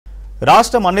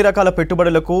రాష్ట్రం అన్ని రకాల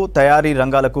పెట్టుబడులకు తయారీ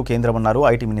రంగాలకు కేంద్రమన్నారు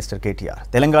ఐటీ మినిస్టర్ కేటీఆర్.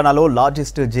 తెలంగాణలో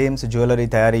లార్జెస్ట్ జేమ్స్ జ్యువెలరీ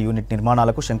తయారీ యూనిట్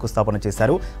నిర్మాణాలకు శంకుస్థాపన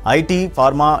చేశారు. IT,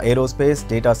 pharma, aerospace,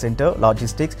 data centre,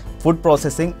 logistics, food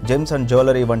processing, Gems and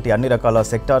jewellery వంటి అన్ని రకాల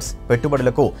సెక్టార్స్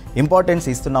పెట్టుబడులకు ఇంపార్టెన్స్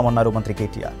ఇస్తున్నామన్నారు మంత్రి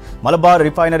KTR. Malabar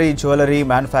refinery jewellery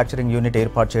manufacturing unit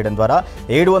ఏర్పాటు చేయడం ద్వారా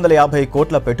 750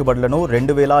 కోట్ల పెట్టుబడులను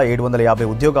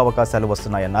 2750 ఉద్యోగ అవకాశాలు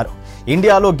వస్తున్నాయన్నారు.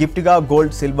 ఇండియాలో గిఫ్ట్గా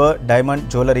gold, silver, diamond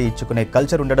jewellery ఇచ్చుకునే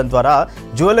culture ఉండడం ద్వారా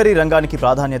జ్యువెలరీ రంగానికి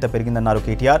ప్రాధాన్యత పెరిగిందన్నారు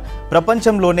కేటీఆర్.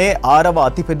 ప్రపంచంలోనే 6వ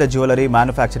అతిపెద్ద జ్యువెలరీ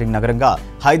మ్యానుఫ్యాక్చరింగ్ నగరంగా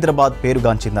Hyderabad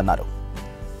పేరుగాంచిందన్నారు.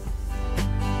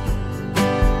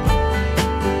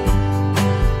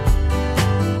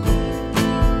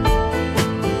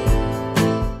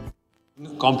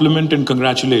 Compliment and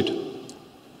congratulate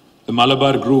the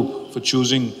Malabar group for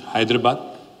choosing Hyderabad.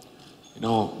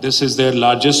 This is their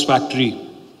largest factory,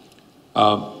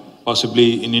 possibly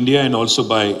in India and also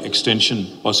by extension,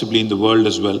 possibly in the world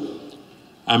as well.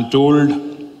 I'm told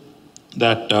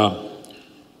that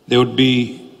they would be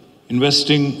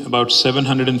investing about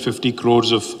 750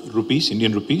 crores of rupees,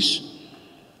 Indian rupees,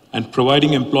 and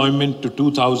providing employment to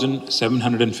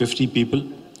 2,750 people.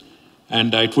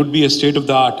 And it would be a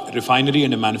state-of-the-art refinery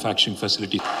and a manufacturing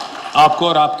facility. आपको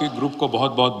और आपके group को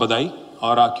बहुत-बहुत बधाई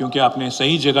और क्योंकि आपने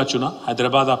सही जगह चुना,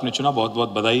 हैदराबाद आपने चुना,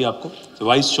 बहुत-बहुत बधाई आपको. It's a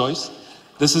wise choice.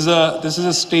 This is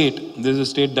a state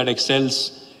that excels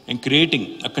in creating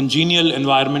a congenial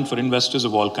environment for investors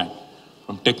of all kind,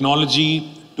 from technology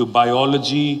to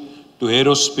biology to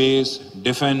aerospace,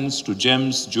 defense to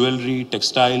gems, jewelry,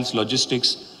 textiles,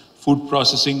 logistics, food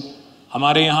processing.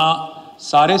 हमारे यहाँ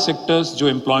सारे sectors जो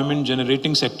employment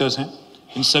generating sectors हैं,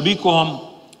 इन सभी को हम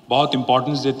बहुत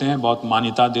importance देते हैं, बहुत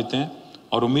मान्यता देते हैं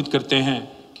और उम्मीद करते हैं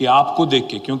कि आपको देख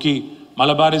के, क्योंकि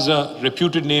Malabar is a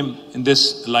reputed name in this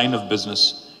line of business.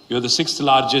 You're the 6th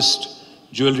largest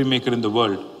jewelry maker in the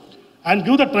world. And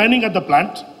give the training at the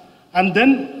plant, and then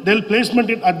they'll placement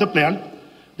it at the plant.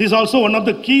 This is also one of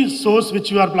the key source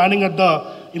which we are planning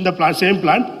in the same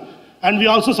plant. And we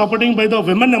also supporting by the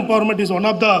women empowerment is one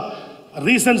of the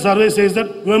recent surveys says that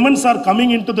women are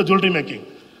coming into the jewelry making.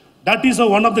 That is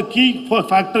one of the key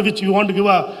factor which we want to give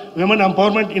a women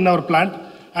empowerment in our plant.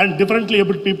 And differently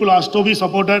able people are to be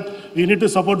supported. We need to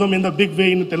support them in the big way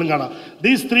in Telangana.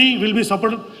 These three will be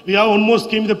supported. We have one more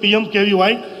scheme, the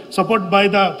PMKVY, supported by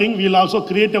the thing. We will also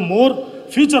create a more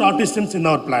future artisans in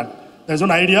our plant. There's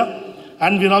an idea,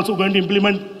 and we are also going to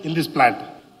implement in this plant.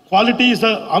 Quality is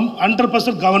the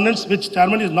 100% governance, which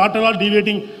chairman is not at all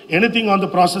deviating anything on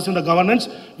the process in the governance.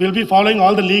 We will be following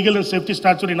all the legal and safety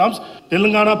statutory norms.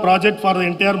 Telangana project for the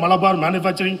entire Malabar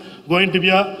manufacturing going to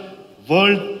be a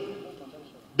world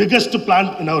biggest plant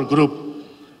in our group.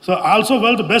 So also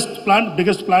world best plant,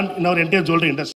 biggest plant in our entire jewelry industry.